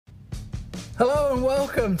Hello and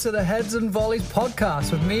welcome to the Heads and Volleys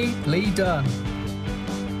podcast with me, Lee Dunn.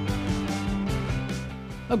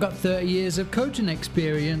 I've got 30 years of coaching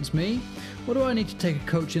experience, me. What do I need to take a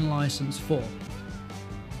coaching license for?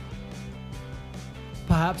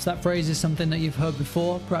 Perhaps that phrase is something that you've heard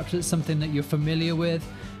before. Perhaps it's something that you're familiar with.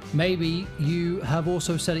 Maybe you have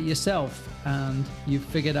also said it yourself and you've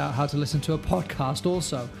figured out how to listen to a podcast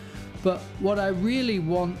also. But what I really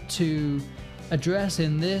want to address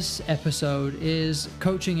in this episode is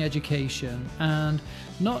coaching education, and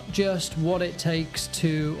not just what it takes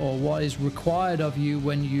to, or what is required of you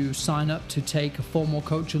when you sign up to take a formal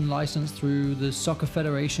coaching license through the Soccer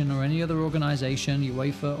Federation or any other organization,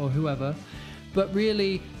 UEFA or whoever, but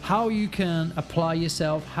really how you can apply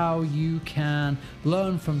yourself, how you can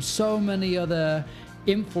learn from so many other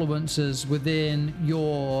influencers within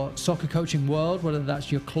your soccer coaching world, whether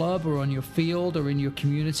that's your club or on your field or in your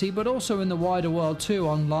community, but also in the wider world too,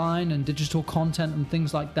 online and digital content and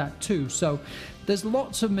things like that too. So there's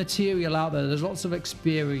lots of material out there, there's lots of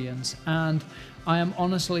experience, and I am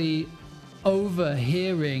honestly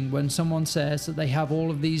overhearing when someone says that they have all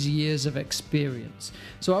of these years of experience.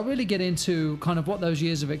 So I really get into kind of what those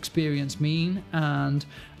years of experience mean, and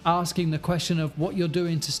asking the question of what you're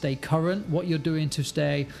doing to stay current, what you're doing to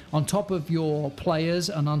stay on top of your players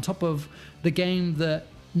and on top of the game that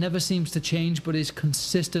never seems to change but is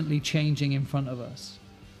consistently changing in front of us.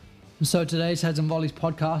 And so today's Heads and Volleys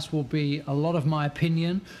podcast will be a lot of my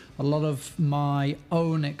opinion, a lot of my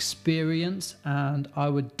own experience, and I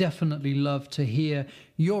would definitely love to hear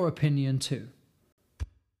your opinion too.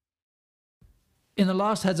 In the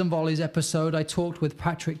last Heads and Volleys episode, I talked with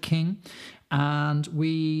Patrick King, and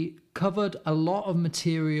we covered a lot of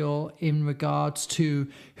material in regards to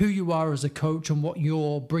who you are as a coach and what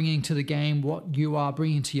you're bringing to the game, what you are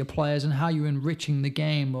bringing to your players, and how you're enriching the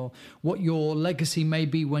game, or what your legacy may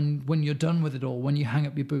be when you're done with it all, when you hang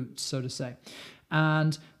up your boots, so to say.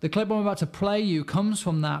 And the clip I'm about to play you comes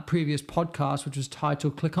from that previous podcast, which was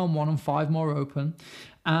titled Click on One and 5 More Open.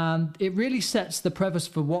 And it really sets the preface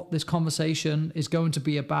for what this conversation is going to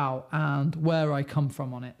be about and where I come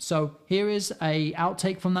from on it. So here is a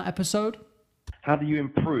outtake from that episode. How do you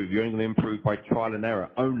improve? You're only going to improve by trial and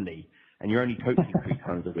error only. And you're only coaching 3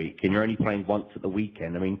 times a week, and you're only playing once at the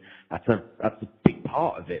weekend. I mean, that's a big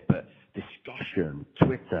part of it. But discussion,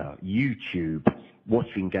 Twitter, YouTube,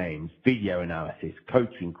 watching games, video analysis,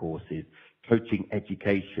 coaching courses, coaching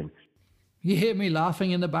education. You hear me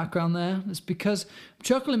laughing in the background there? It's because I'm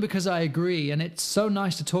chuckling because I agree, and it's so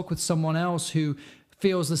nice to talk with someone else who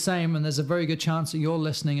feels the same, and there's a very good chance that you're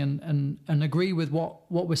listening and agree with what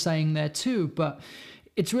we're saying there too. But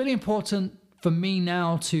it's really important for me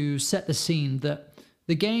now to set the scene that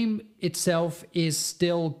the game itself is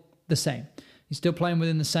still the same. You're still playing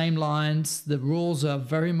within the same lines, the rules are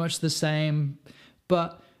very much the same,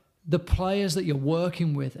 but the players that you're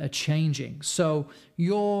working with are changing. So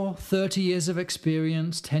your 30 years of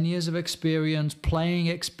experience, 10 years of experience, playing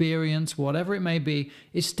experience, whatever it may be,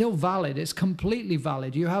 is still valid. It's completely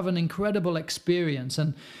valid. You have an incredible experience.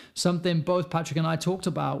 And something both Patrick and I talked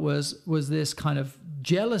about was this kind of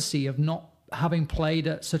jealousy of not having played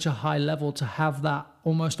at such a high level to have that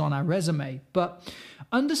almost on our resume. But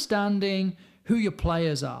understanding who your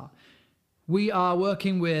players are. We are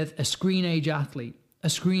working with a screen age athlete. A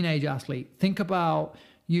screen age athlete. Think about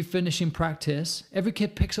you finishing practice. Every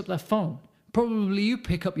kid picks up their phone. Probably you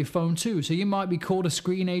pick up your phone too. So you might be called a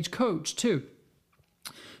screen age coach too.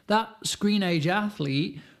 That screen age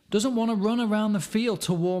athlete doesn't want to run around the field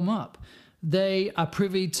to warm up. They are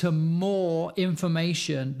privy to more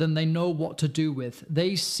information than they know what to do with.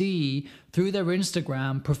 They see through their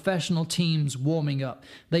Instagram professional teams warming up.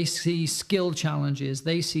 They see skill challenges.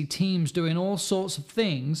 They see teams doing all sorts of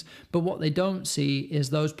things, but what they don't see is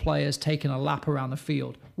those players taking a lap around the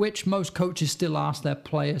field, which most coaches still ask their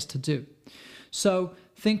players to do. So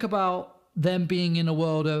think about them being in a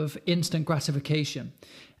world of instant gratification.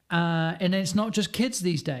 And it's not just kids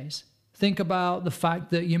these days. Think about the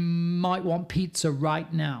fact that you might want pizza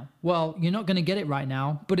right now. Well, you're not going to get it right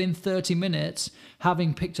now, but in 30 minutes,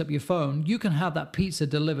 having picked up your phone, you can have that pizza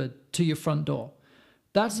delivered to your front door.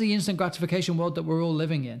 That's the instant gratification world that we're all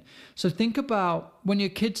living in. So think about when your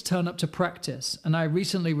kids turn up to practice, and I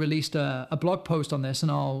recently released a blog post on this,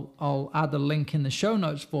 and I'll add the link in the show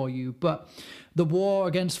notes for you, but the war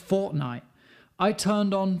against Fortnite. I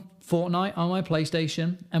turned on Fortnite on my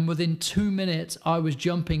PlayStation, and within 2 minutes, I was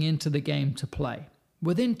jumping into the game to play.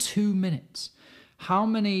 Within 2 minutes. how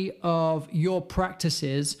many of your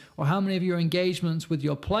practices or how many of your engagements with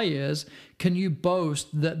your players can you boast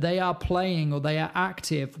that they are playing or they are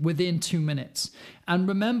active within 2 minutes? And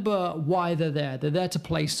remember why they're there. They're there to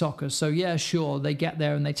play soccer. So yeah, sure, they get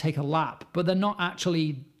there and they take a lap, but they're not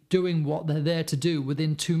actually doing what they're there to do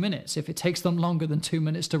within 2 minutes if it takes them longer than 2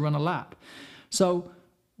 minutes to run a lap. So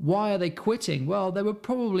why are they quitting? Well, they would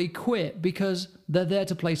probably quit because they're there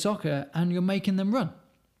to play soccer and you're making them run.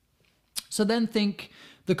 So then think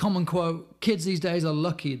the common quote, kids these days are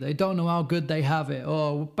lucky. They don't know how good they have it.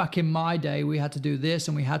 Or back in my day, we had to do this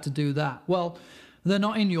and we had to do that. Well, they're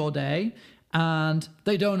not in your day and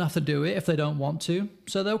they don't have to do it if they don't want to.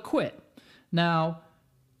 So they'll quit. Now,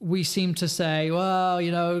 we seem to say, well,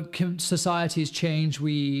 you know, society's changed.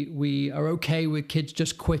 We are okay with kids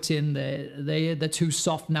just quitting. They're too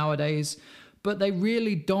soft nowadays. But they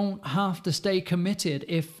really don't have to stay committed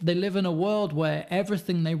if they live in a world where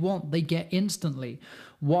everything they want, they get instantly.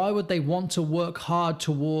 Why would they want to work hard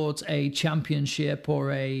towards a championship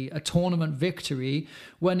or a tournament victory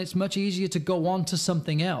when it's much easier to go on to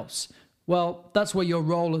something else? Well, that's where your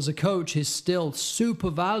role as a coach is still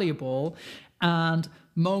super valuable, and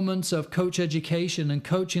moments of coach education and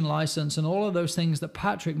coaching license and all of those things that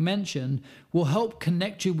Patrick mentioned will help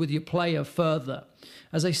connect you with your player further.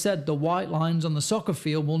 As I said, the white lines on the soccer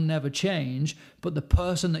field will never change, but the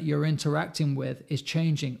person that you're interacting with is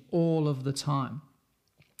changing all of the time.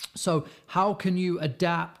 So how can you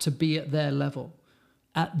adapt to be at their level?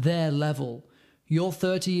 At their level. Your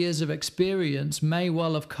 30 years of experience may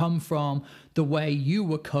well have come from the way you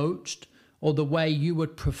were coached or the way you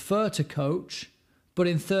would prefer to coach, but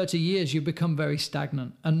in 30 years you become very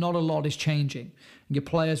stagnant and not a lot is changing. Your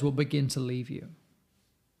players will begin to leave you.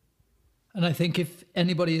 And I think if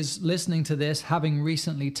anybody is listening to this, having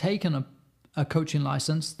recently taken a coaching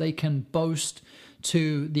license, they can boast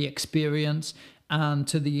to the experience and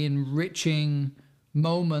to the enriching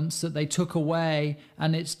moments that they took away.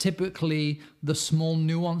 And it's typically the small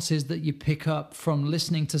nuances that you pick up from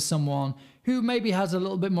listening to someone who maybe has a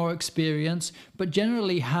little bit more experience, but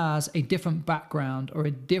generally has a different background or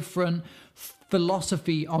a different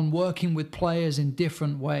philosophy on working with players in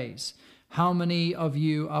different ways. How many of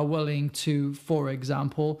you are willing to, for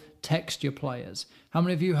example, text your players? How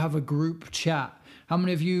many of you have a group chat? How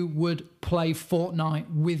many of you would play Fortnite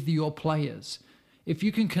with your players? If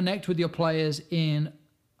you can connect with your players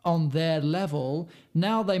on their level,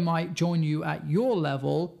 now they might join you at your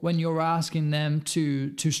level when you're asking them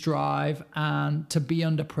to strive and to be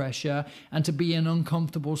under pressure and to be in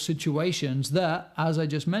uncomfortable situations that, as I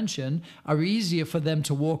just mentioned, are easier for them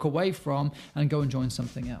to walk away from and go and join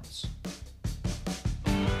something else.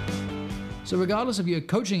 So regardless of your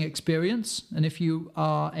coaching experience, and if you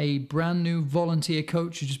are a brand new volunteer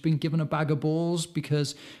coach who's just been given a bag of balls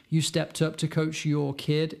because you stepped up to coach your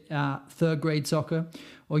kid at third grade soccer,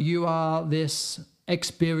 or you are this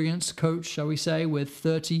experienced coach, shall we say, with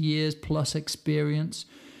 30 years plus experience,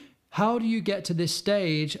 how do you get to this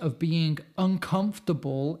stage of being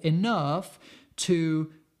uncomfortable enough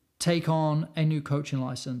to take on a new coaching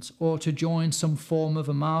license or to join some form of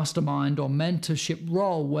a mastermind or mentorship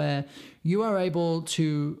role where you are able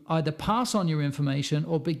to either pass on your information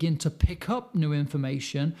or begin to pick up new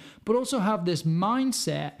information, but also have this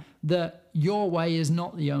mindset that your way is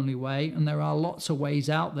not the only way and there are lots of ways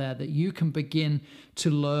out there that you can begin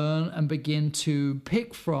to learn and begin to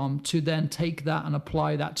pick from to then take that and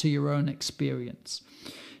apply that to your own experience.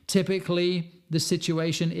 Typically, the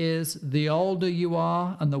situation is the older you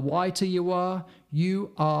are and the whiter you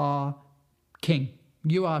are king.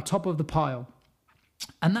 You are top of the pile.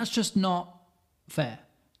 And that's just not fair.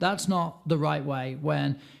 That's not the right way.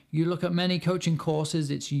 When you look at many coaching courses,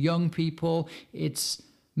 it's young people, it's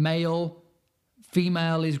male,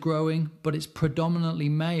 female is growing, but it's predominantly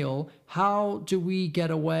male. How do we get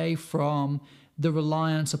away from the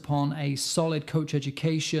reliance upon a solid coach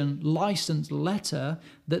education license letter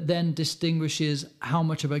that then distinguishes how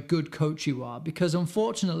much of a good coach you are? Because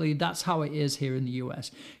unfortunately, that's how it is here in the US.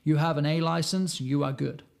 You have an A license, you are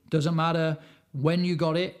good. Doesn't matter when you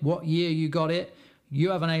got it, what year you got it, you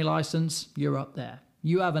have an A license, you're up there.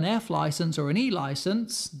 You have an F license or an E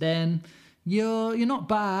license, then you're not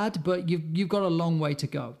bad, but you've got a long way to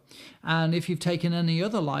go. And if you've taken any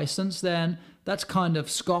other license, then that's kind of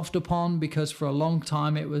scoffed upon because for a long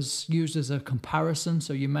time it was used as a comparison.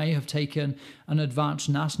 So you may have taken an advanced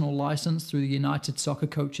national license through the United Soccer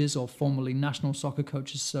Coaches, or formerly National Soccer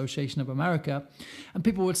Coaches Association of America. And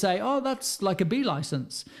people would say, oh, that's like a B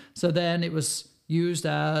license. So then it was used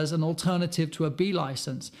as an alternative to a B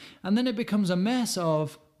license. And then it becomes a mess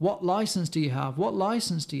of what license do you have? What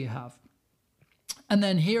license do you have? And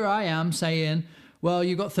then here I am saying, well,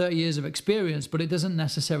 you've got 30 years of experience, but it doesn't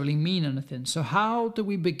necessarily mean anything. So how do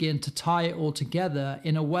we begin to tie it all together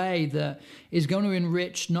in a way that is going to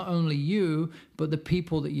enrich not only you, but the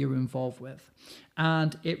people that you're involved with?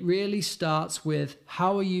 And it really starts with,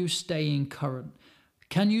 how are you staying current?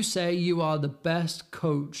 Can you say you are the best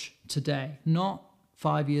coach today? Not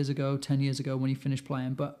 5 years ago, 10 years ago when you finished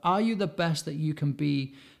playing, but are you the best that you can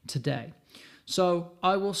be today? So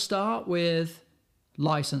I will start with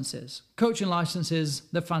licenses. Coaching licenses,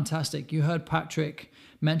 they're fantastic. You heard Patrick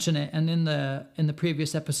mention it, and in the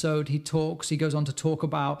previous episode he goes on to talk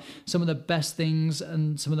about some of the best things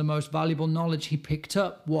and some of the most valuable knowledge he picked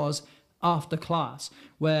up was after class,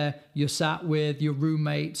 where you're sat with your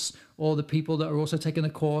roommates or the people that are also taking the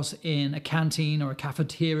course in a canteen or a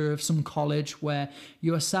cafeteria of some college, where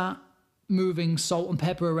you are sat moving salt and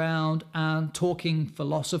pepper around and talking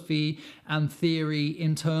philosophy and theory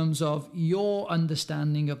in terms of your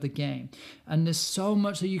understanding of the game. And there's so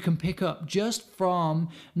much that you can pick up just from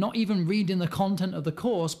not even reading the content of the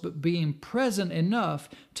course, but being present enough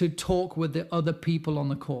to talk with the other people on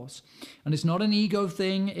the course. And it's not an ego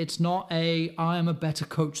thing. It's not I am a better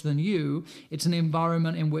coach than you. It's an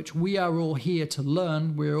environment in which we are all here to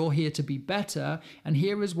learn. We're all here to be better. And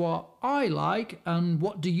here is what I like, and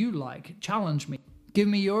what do you like? Challenge me. Give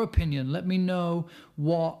me your opinion. Let me know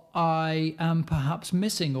what I am perhaps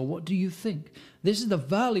missing, or what do you think? This is the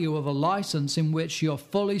value of a license in which you're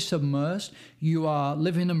fully submersed. You are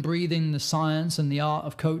living and breathing the science and the art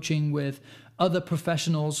of coaching with other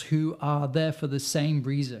professionals who are there for the same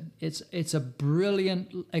reason. It's a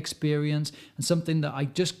brilliant experience and something that I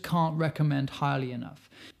just can't recommend highly enough.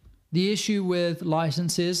 The issue with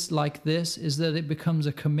licenses like this is that it becomes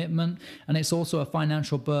a commitment, and it's also a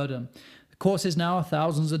financial burden. The courses now are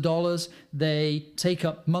thousands of dollars. They take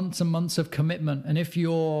up months and months of commitment. And if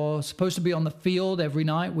you're supposed to be on the field every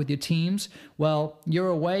night with your teams, well, you're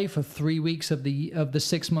away for 3 weeks of the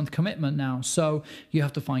 6-month commitment now. So you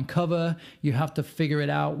have to find cover. You have to figure it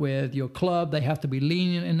out with your club. They have to be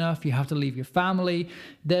lenient enough. You have to leave your family.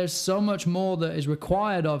 There's so much more that is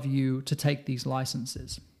required of you to take these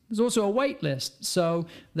licenses. There's also a wait list, so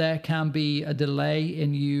there can be a delay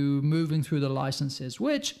in you moving through the licenses,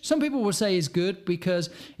 which some people will say is good because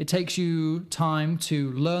it takes you time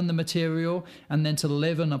to learn the material and then to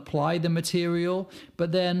live and apply the material.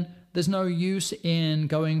 But then there's no use in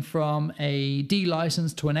going from a D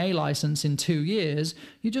license to an A license in 2 years.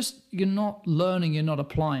 You're not learning, you're not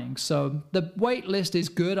applying. So the wait list is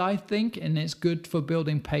good, I think, and it's good for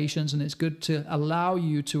building patience, and it's good to allow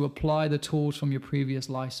you to apply the tools from your previous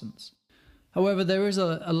license. However, there is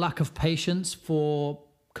a lack of patience for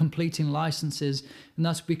completing licenses, and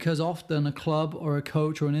that's because often a club or a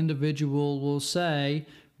coach or an individual will say,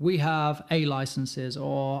 we have A licenses,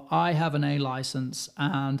 or I have an A license,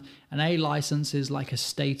 and an A license is like a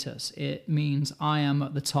status. It means I am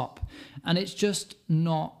at the top. And it's just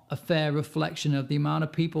not a fair reflection of the amount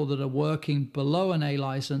of people that are working below an A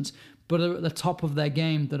license, but are at the top of their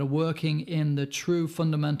game, that are working in the true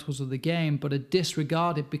fundamentals of the game, but are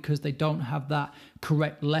disregarded because they don't have that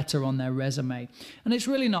correct letter on their resume. And it's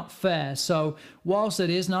really not fair. So whilst it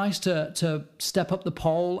is nice to step up the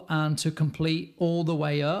pole and to complete all the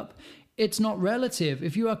way up, it's not relative.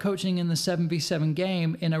 If you are coaching in the 7v7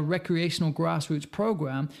 game in a recreational grassroots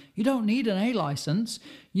program, you don't need an A license.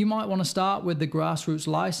 You might want to start with the grassroots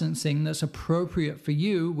licensing that's appropriate for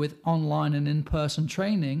you with online and in-person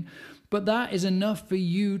training. But that is enough for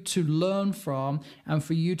you to learn from and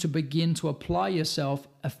for you to begin to apply yourself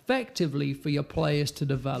effectively for your players to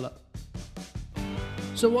develop.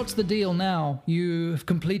 So what's the deal now? You've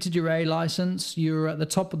completed your A license, you're at the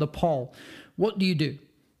top of the poll. What do you do?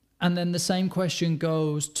 And then the same question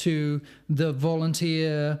goes to the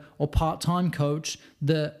volunteer or part-time coach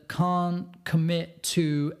that can't commit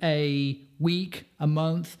to a week, a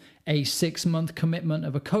month, a 6-month commitment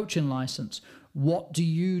of a coaching license. What do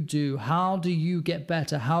you do? How do you get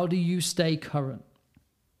better? How do you stay current?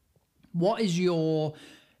 What is your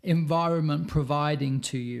environment providing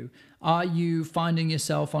to you? Are you finding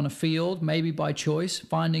yourself on a field, maybe by choice,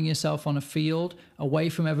 finding yourself on a field away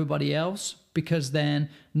from everybody else, because then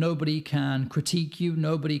nobody can critique you,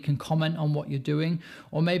 nobody can comment on what you're doing?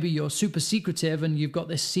 Or maybe you're super secretive and you've got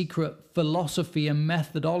this secret philosophy and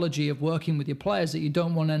methodology of working with your players that you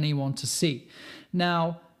don't want anyone to see.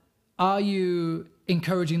 Now, are you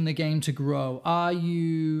encouraging the game to grow? Are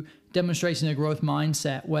you demonstrating a growth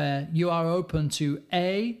mindset where you are open to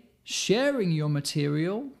A, sharing your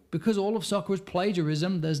material? Because all of soccer is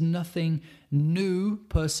plagiarism. There's nothing new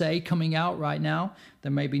per se coming out right now.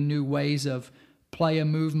 There may be new ways of player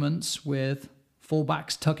movements with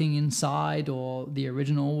fullbacks tucking inside, or the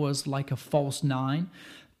original was like a false nine.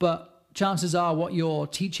 But chances are what you're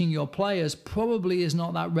teaching your players probably is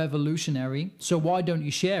not that revolutionary. So why don't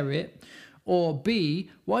you share it? Or B,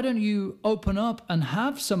 why don't you open up and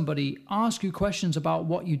have somebody ask you questions about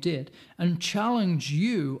what you did and challenge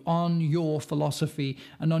you on your philosophy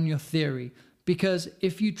and on your theory? Because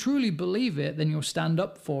if you truly believe it, then you'll stand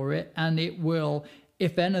up for it, and it will,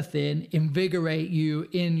 if anything, invigorate you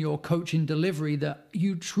in your coaching delivery, that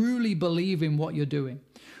you truly believe in what you're doing.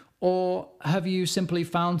 Or have you simply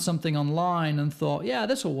found something online and thought, yeah,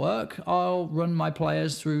 this will work. I'll run my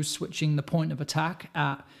players through switching the point of attack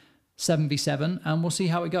at 7v7 and we'll see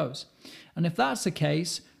how it goes. And if that's the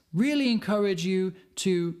case, really encourage you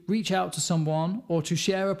to reach out to someone or to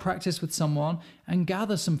share a practice with someone and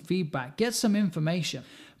gather some feedback, get some information.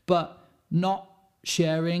 But not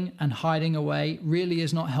sharing and hiding away really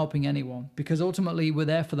is not helping anyone, because ultimately we're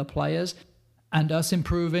there for the players, and us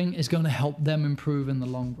improving is going to help them improve in the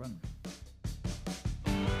long run.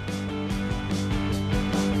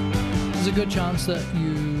 There's a good chance that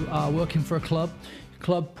you are working for a club.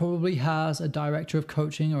 Club probably has a director of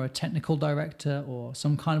coaching or a technical director or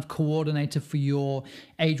some kind of coordinator for your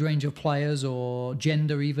age range of players or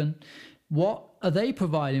gender even. What are they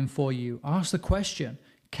providing for you? Ask the question.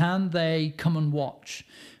 Can they come and watch?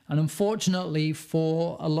 And unfortunately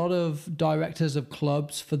for a lot of directors of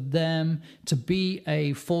clubs, for them to be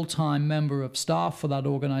a full-time member of staff for that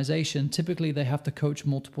organization, typically they have to coach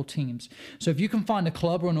multiple teams. So if you can find a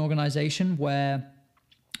club or an organization where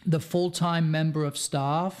the full-time member of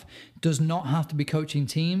staff does not have to be coaching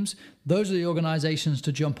teams, those are the organizations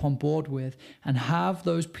to jump on board with, and have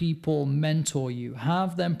those people mentor you,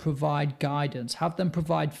 have them provide guidance, have them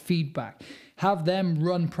provide feedback, have them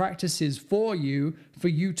run practices for you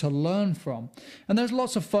to learn from. And there's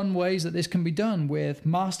lots of fun ways that this can be done, with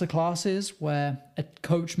master classes where a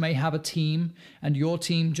coach may have a team and your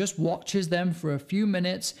team just watches them for a few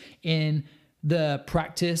minutes in the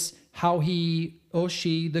practice, how he or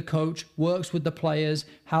she, the coach, works with the players,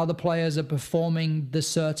 how the players are performing the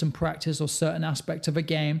certain practice or certain aspect of a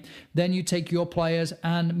game. Then you take your players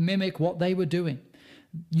and mimic what they were doing.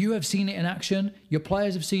 You have seen it in action. Your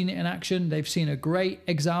players have seen it in action. They've seen a great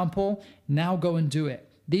example. Now go and do it.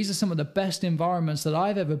 These are some of the best environments that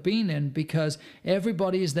I've ever been in, because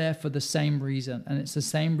everybody is there for the same reason. And it's the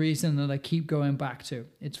same reason that I keep going back to.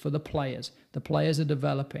 It's for the players. The players are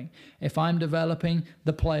developing. If I'm developing,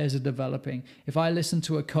 the players are developing. If I listen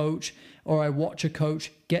to a coach or I watch a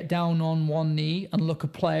coach get down on one knee and look a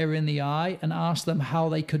player in the eye and ask them how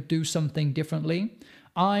they could do something differently,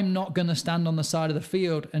 I'm not going to stand on the side of the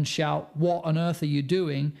field and shout, "What on earth are you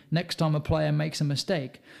doing?" next time a player makes a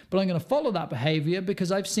mistake. But I'm going to follow that behavior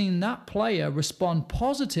because I've seen that player respond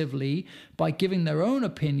positively by giving their own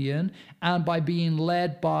opinion and by being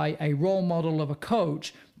led by a role model of a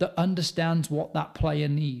coach that understands what that player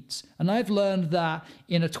needs. And I've learned that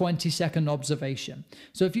in a 20-second observation.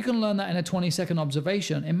 So if you can learn that in a 20-second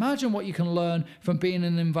observation, imagine what you can learn from being in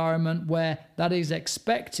an environment where that is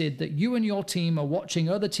expected, that you and your team are watching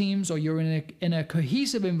other teams, or you're in a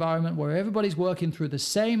cohesive environment where everybody's working through the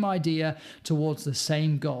same idea towards the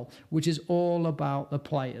same goal, which is all about the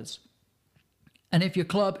players. And if your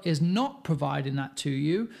club is not providing that to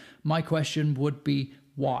you, my question would be,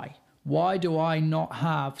 why? Why do I not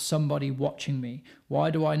have somebody watching me? Why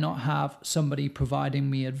do I not have somebody providing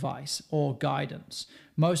me advice or guidance?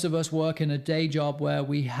 Most of us work in a day job where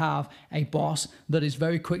we have a boss that is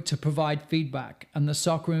very quick to provide feedback, and the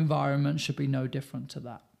soccer environment should be no different to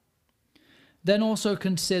that. Then also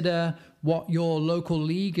consider what your local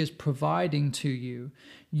league is providing to you.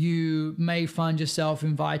 You may find yourself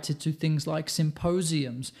invited to things like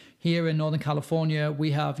symposiums. Here in Northern California,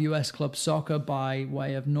 we have US Club Soccer by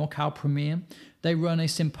way of NorCal Premier. They run a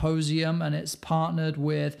symposium and it's partnered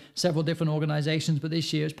with several different organizations, but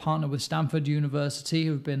this year it's partnered with Stanford University,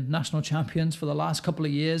 who've been national champions for the last couple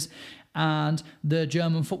of years, and the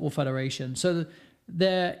German Football Federation. So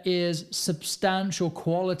there is substantial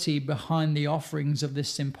quality behind the offerings of this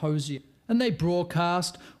symposium. And they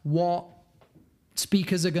broadcast what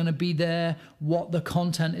speakers are going to be there, what the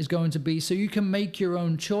content is going to be, so you can make your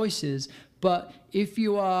own choices. But if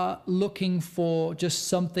you are looking for just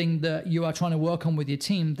something that you are trying to work on with your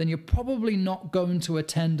team, then you're probably not going to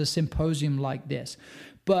attend a symposium like this.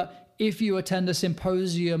 But if you attend a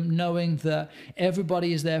symposium knowing that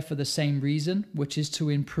everybody is there for the same reason, which is to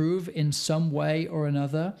improve in some way or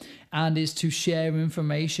another, and is to share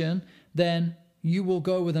information, then you will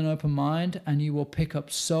go with an open mind and you will pick up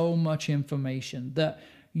so much information that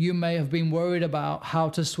you may have been worried about how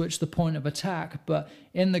to switch the point of attack, but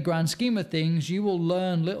in the grand scheme of things, you will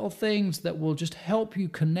learn little things that will just help you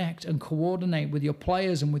connect and coordinate with your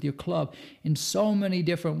players and with your club in so many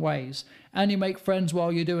different ways. And you make friends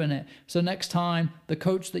while you're doing it. So next time the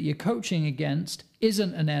coach that you're coaching against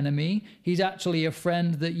isn't an enemy, he's actually a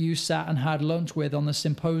friend that you sat and had lunch with on the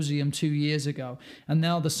symposium 2 years ago. And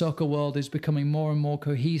now the soccer world is becoming more and more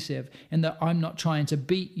cohesive in that I'm not trying to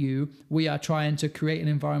beat you. We are trying to create an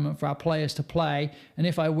environment for our players to play. And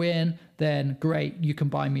if I win, then great, you can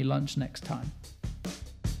buy me lunch next time.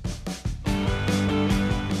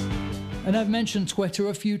 And I've mentioned Twitter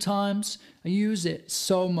a few times. I use it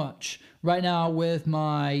so much. Right now with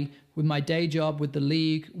my day job with the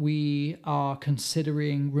league, we are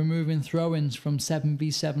considering removing throw-ins from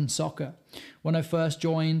 7v7 soccer. When I first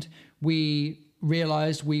joined, we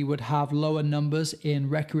realized we would have lower numbers in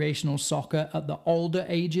recreational soccer at the older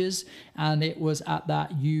ages, and it was at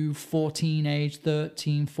that U14 age,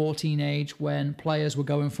 13, 14 age, when players were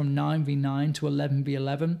going from 9v9 to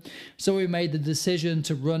 11v11. So we made the decision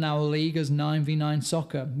to run our league as 9v9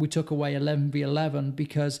 soccer. We took away 11v11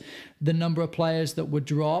 because the number of players that would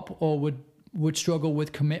drop or would struggle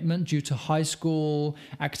with commitment due to high school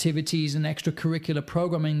activities and extracurricular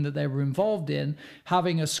programming that they were involved in,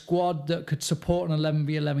 having a squad that could support an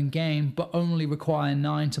 11v11 game but only require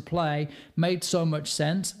 9 to play made so much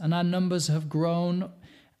sense, and our numbers have grown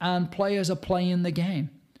and players are playing the game.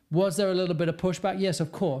 Was there a little bit of pushback? Yes,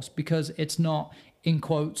 of course, because it's not, in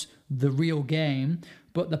quotes, the real game,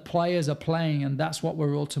 but the players are playing, and that's what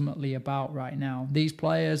we're ultimately about right now. These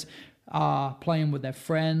players are playing with their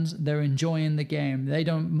friends, they're enjoying the game, they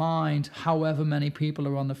don't mind however many people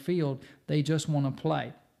are on the field, they just want to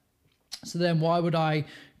play. So then why would I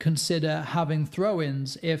consider having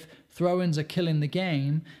throw-ins? If throw-ins are killing the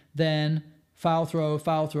game, then foul throw,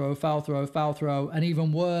 foul throw, foul throw, foul throw, and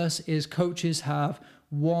even worse is coaches have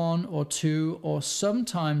 1 or 2 or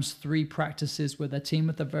sometimes 3 practices with their team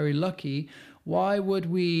if they're very lucky. Why would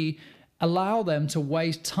we allow them to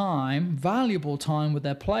waste time, valuable time with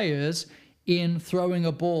their players in throwing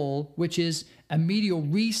a ball, which is a medial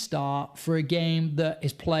restart for a game that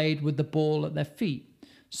is played with the ball at their feet?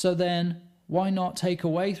 So then why not take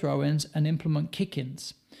away throw-ins and implement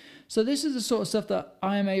kick-ins? So this is the sort of stuff that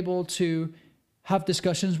I am able to have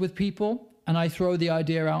discussions with people, and I throw the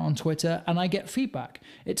idea out on Twitter and I get feedback.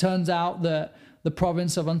 It turns out that the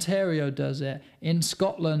province of Ontario does it. In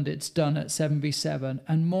Scotland, it's done at 7v7,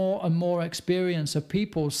 and more experience of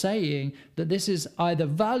people saying that this is either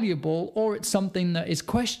valuable or it's something that is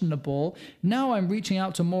questionable. Now I'm reaching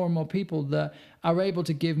out to more and more people that are able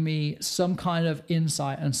to give me some kind of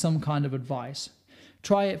insight and some kind of advice.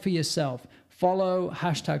 Try it for yourself. Follow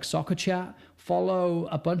 #SoccerChat. Follow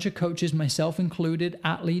a bunch of coaches, myself included,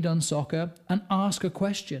 at Lead on Soccer, and ask a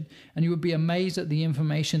question. And you would be amazed at the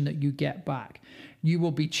information that you get back. You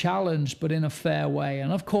will be challenged, but in a fair way.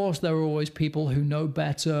 And of course, there are always people who know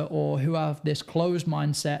better or who have this closed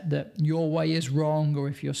mindset that your way is wrong, or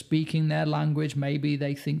if you're speaking their language, maybe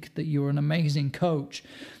they think that you're an amazing coach.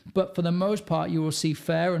 But for the most part, you will see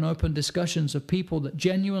fair and open discussions of people that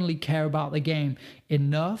genuinely care about the game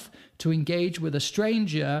enough to engage with a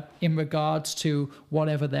stranger in regards to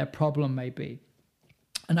whatever their problem may be.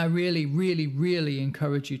 And I really, really, really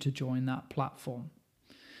encourage you to join that platform.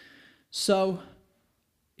 So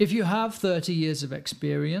if you have 30 years of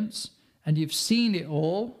experience and you've seen it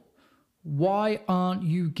all, why aren't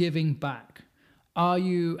you giving back? Are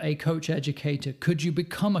you a coach educator? Could you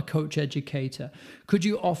become a coach educator? Could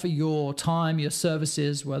you offer your time, your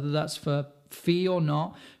services, whether that's for fee or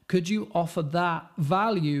not? Could you offer that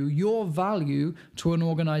value, your value, to an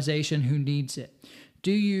organization who needs it?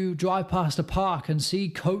 Do you drive past a park and see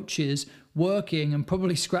coaches working and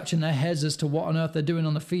probably scratching their heads as to what on earth they're doing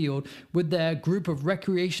on the field with their group of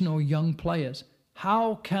recreational young players?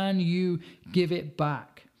 How can you give it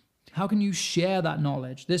back? How can you share that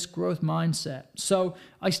knowledge, this growth mindset? So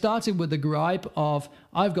I started with the gripe of,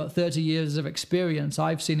 I've got 30 years of experience,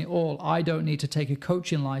 I've seen it all, I don't need to take a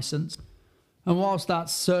coaching license. And whilst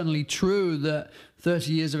that's certainly true that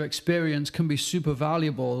 30 years of experience can be super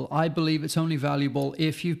valuable, I believe it's only valuable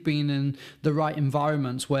if you've been in the right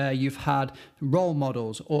environments where you've had role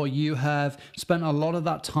models, or you have spent a lot of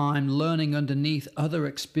that time learning underneath other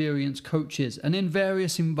experienced coaches, and in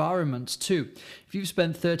various environments too. If you've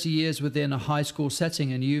spent 30 years within a high school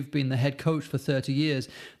setting and you've been the head coach for 30 years,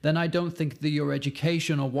 then I don't think that your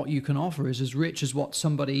education or what you can offer is as rich as what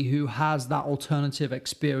somebody who has that alternative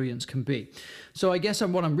experience can be. So I guess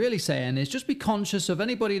what I'm really saying is just be conscious conscious of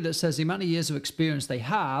anybody that says the amount of years of experience they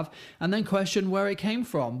have, and then question where it came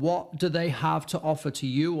from. What do they have to offer to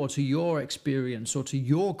you or to your experience or to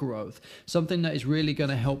your growth? Something that is really going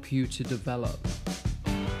to help you to develop.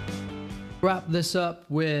 Wrap this up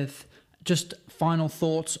with just final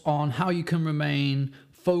thoughts on how you can remain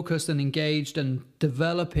focused and engaged and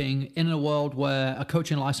developing in a world where a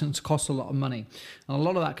coaching license costs a lot of money. And a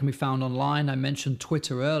lot of that can be found online. I mentioned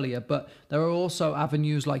Twitter earlier, but there are also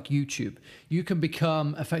avenues like YouTube. You can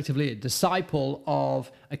become effectively a disciple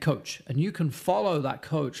of a coach, and you can follow that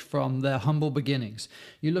coach from their humble beginnings.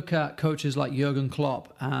 You look at coaches like Jurgen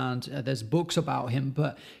Klopp, and there's books about him,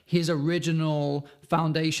 but his original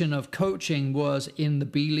foundation of coaching was in the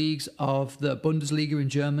B leagues of the Bundesliga in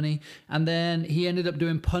Germany, and then he ended up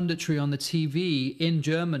doing punditry on the TV in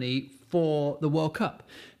Germany for the World Cup.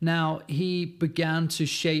 Now, he began to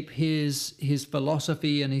shape his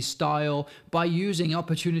philosophy and his style by using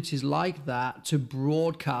opportunities like that to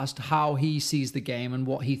broadcast how he sees the game and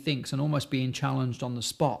what he thinks, and almost being challenged on the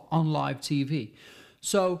spot on live TV.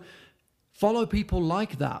 So follow people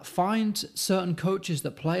like that. Find certain coaches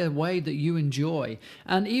that play a way that you enjoy.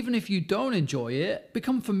 And even if you don't enjoy it,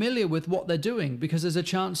 become familiar with what they're doing, because there's a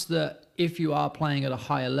chance that if you are playing at a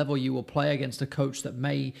higher level, you will play against a coach that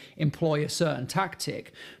may employ a certain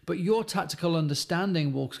tactic, but your tactical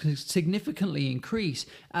understanding will significantly increase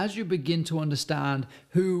as you begin to understand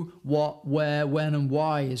who, what, where, when, and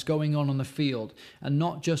why is going on the field, and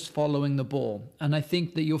not just following the ball. And I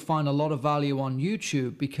think that you'll find a lot of value on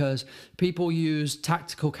YouTube, because people use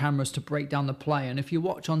tactical cameras to break down the play. And if you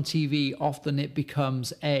watch on TV, often it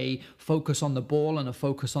becomes a focus on the ball and a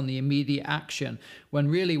focus on the immediate action, when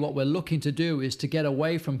really what we're looking to do is to get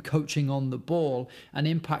away from coaching on the ball and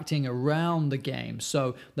impacting around the game.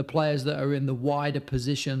 So the players that are in the wider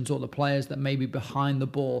positions, or the players that may be behind the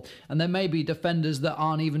ball, and there may be defenders that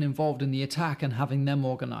aren't even involved in the attack, and having them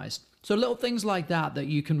organized. So little things like that that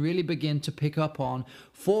you can really begin to pick up on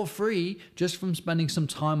for free just from spending some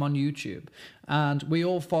time on YouTube. And we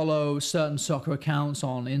all follow certain soccer accounts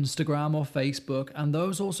on Instagram or Facebook, and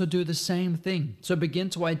those also do the same thing. So begin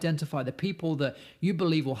to identify the people that you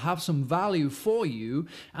believe will have some value for you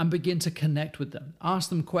and begin to connect with them. Ask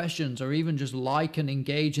them questions, or even just like and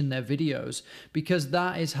engage in their videos, because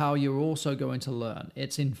that is how you're also going to learn.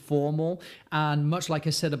 It's informal, and much like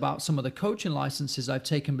I said about some of the coaching licenses I've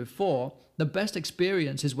taken before, the best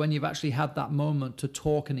experience is when you've actually had that moment to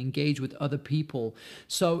talk and engage with other people.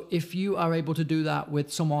 So if you are able to do that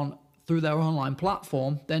with someone through their online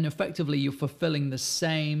platform, then effectively you're fulfilling the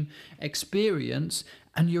same experience,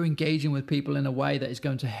 and you're engaging with people in a way that is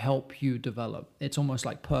going to help you develop. It's almost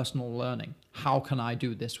like personal learning. How can I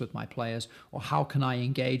do this with my players? Or how can I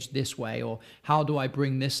engage this way? Or how do I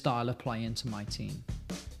bring this style of play into my team?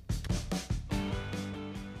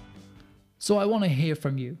 So I want to hear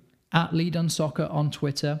from you at Lee Dunn Soccer on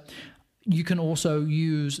Twitter. You can also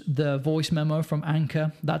use the voice memo from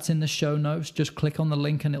Anchor. That's in the show notes. Just click on the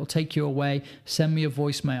link and it'll take you away. Send me a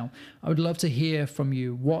voicemail. I would love to hear from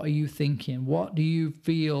you. What are you thinking? What do you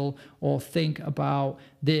feel or think about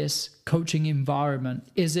this coaching environment?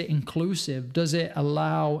 Is it inclusive? Does it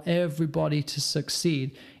allow everybody to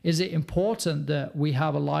succeed? Is it important that we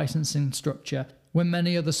have a licensing structure when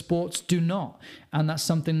many other sports do not? And that's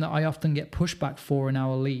something that I often get pushback for in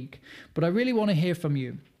our league. But I really want to hear from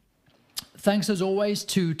you. Thanks as always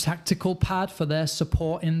to Tactical Pad for their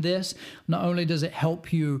support in this. Not only does it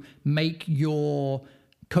help you make your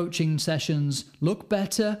coaching sessions look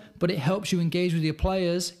better, but it helps you engage with your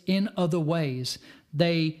players in other ways.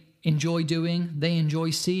 They enjoy doing, they enjoy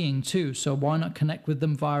seeing too. So why not connect with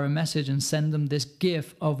them via a message and send them this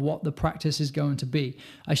GIF of what the practice is going to be?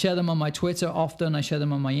 I share them on my Twitter often, I share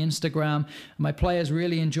them on my Instagram. My players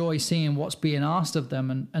really enjoy seeing what's being asked of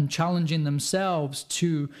them and challenging themselves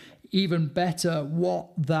to even better what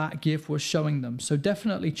that GIF was showing them. So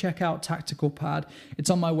definitely check out Tactical Pad. It's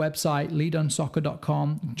on my website,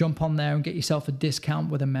 leedunsoccer.com. Jump on there and get yourself a discount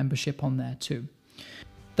with a membership on there too.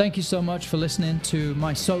 Thank you so much for listening to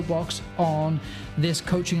my soapbox on this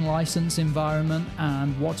coaching license environment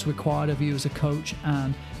and what's required of you as a coach,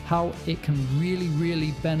 and how it can really,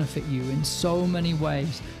 really benefit you in so many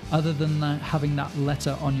ways other than having that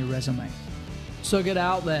letter on your resume. So get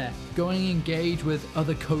out there, go and engage with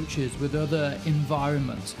other coaches, with other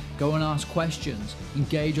environments, go and ask questions,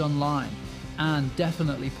 engage online, and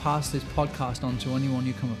definitely pass this podcast on to anyone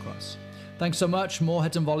you come across. Thanks so much. More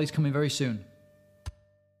Heads and Volleys coming very soon.